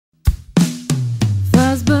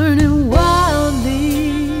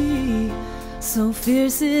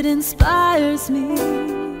fierce it inspires me,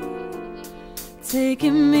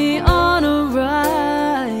 taking me on a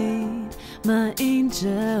ride. My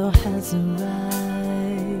angel has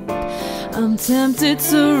arrived. I'm tempted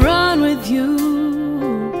to run with you,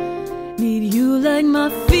 need you like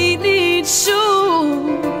my feet need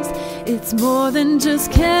shoes. It's more than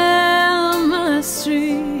just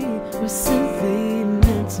chemistry, we're simply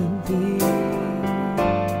meant to be.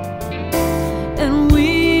 And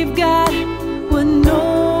we've got what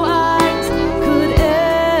no eyes could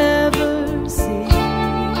ever see,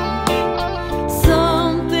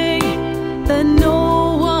 something that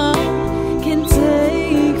no one can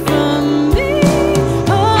take from me.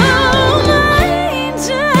 Oh, my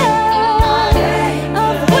angel,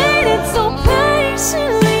 I've waited so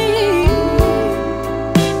patiently.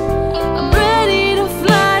 I'm ready to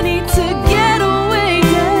fly, need to get away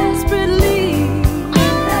desperately.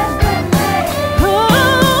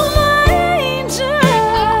 Oh, my angel,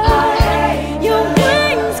 your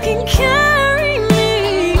wings can carry me.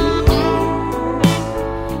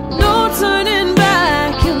 No turning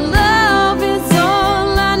back, your love is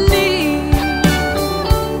all I need.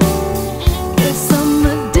 Guess I'm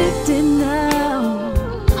addicted now,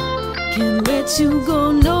 can't let you go,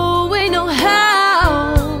 no way, no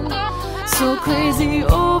how. So crazy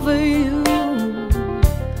over you,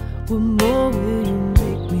 what more will you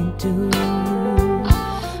make me do?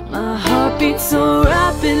 My heart beats so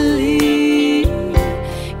rapidly,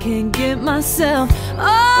 can't get myself